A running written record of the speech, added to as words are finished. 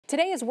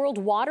Today is World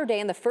Water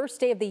Day and the first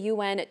day of the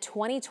UN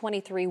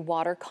 2023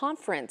 Water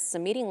Conference. A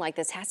meeting like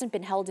this hasn't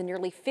been held in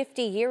nearly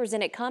 50 years,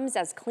 and it comes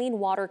as clean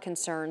water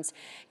concerns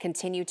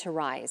continue to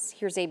rise.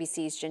 Here's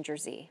ABC's Ginger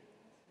Zee.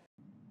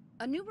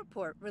 A new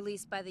report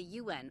released by the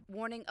UN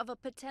warning of a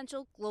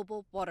potential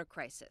global water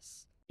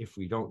crisis. If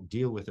we don't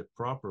deal with it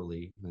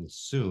properly, then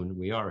soon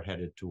we are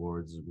headed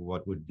towards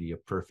what would be a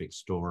perfect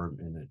storm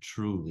and a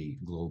truly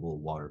global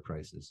water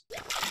crisis.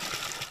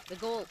 The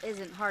goal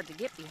isn't hard to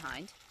get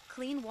behind: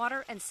 clean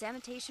water and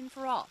sanitation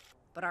for all.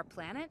 But our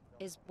planet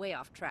is way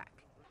off track.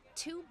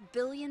 2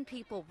 billion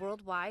people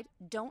worldwide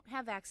don't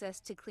have access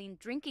to clean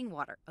drinking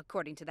water,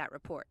 according to that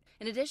report.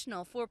 An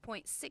additional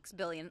 4.6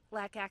 billion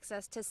lack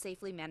access to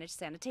safely managed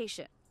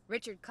sanitation.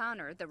 Richard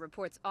Connor, the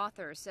report's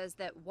author, says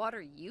that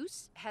water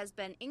use has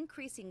been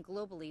increasing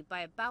globally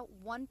by about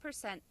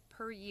 1%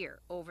 per year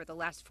over the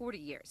last 40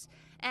 years,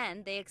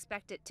 and they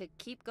expect it to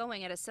keep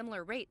going at a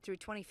similar rate through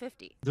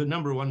 2050. The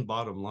number one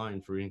bottom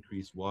line for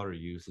increased water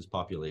use is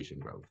population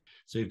growth.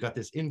 So you've got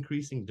this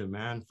increasing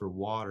demand for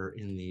water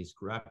in these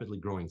rapidly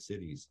growing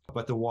cities,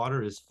 but the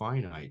water is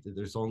finite.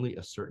 There's only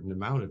a certain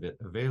amount of it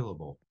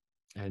available.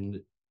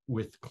 And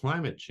with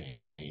climate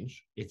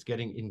change, it's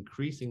getting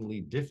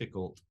increasingly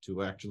difficult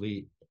to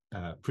actually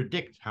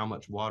predict how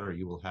much water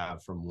you will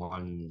have from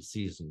one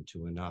season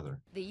to another.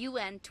 The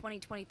UN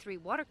 2023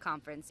 Water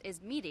Conference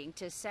is meeting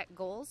to set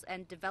goals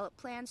and develop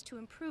plans to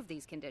improve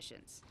these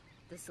conditions.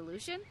 The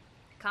solution?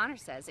 Connor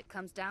says it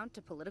comes down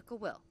to political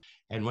will.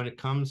 And when it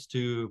comes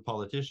to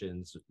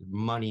politicians,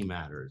 money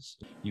matters.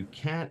 You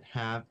can't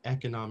have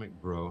economic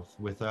growth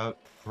without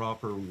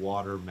proper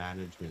water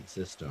management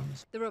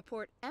systems. The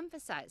report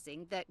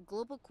emphasizing that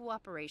global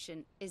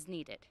cooperation is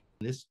needed.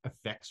 This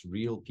affects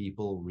real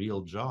people,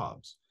 real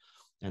jobs.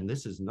 And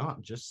this is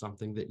not just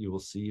something that you will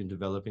see in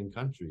developing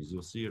countries.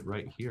 You'll see it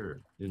right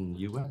here in the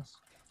US.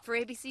 For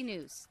ABC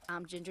News,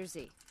 I'm Ginger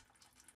Zee.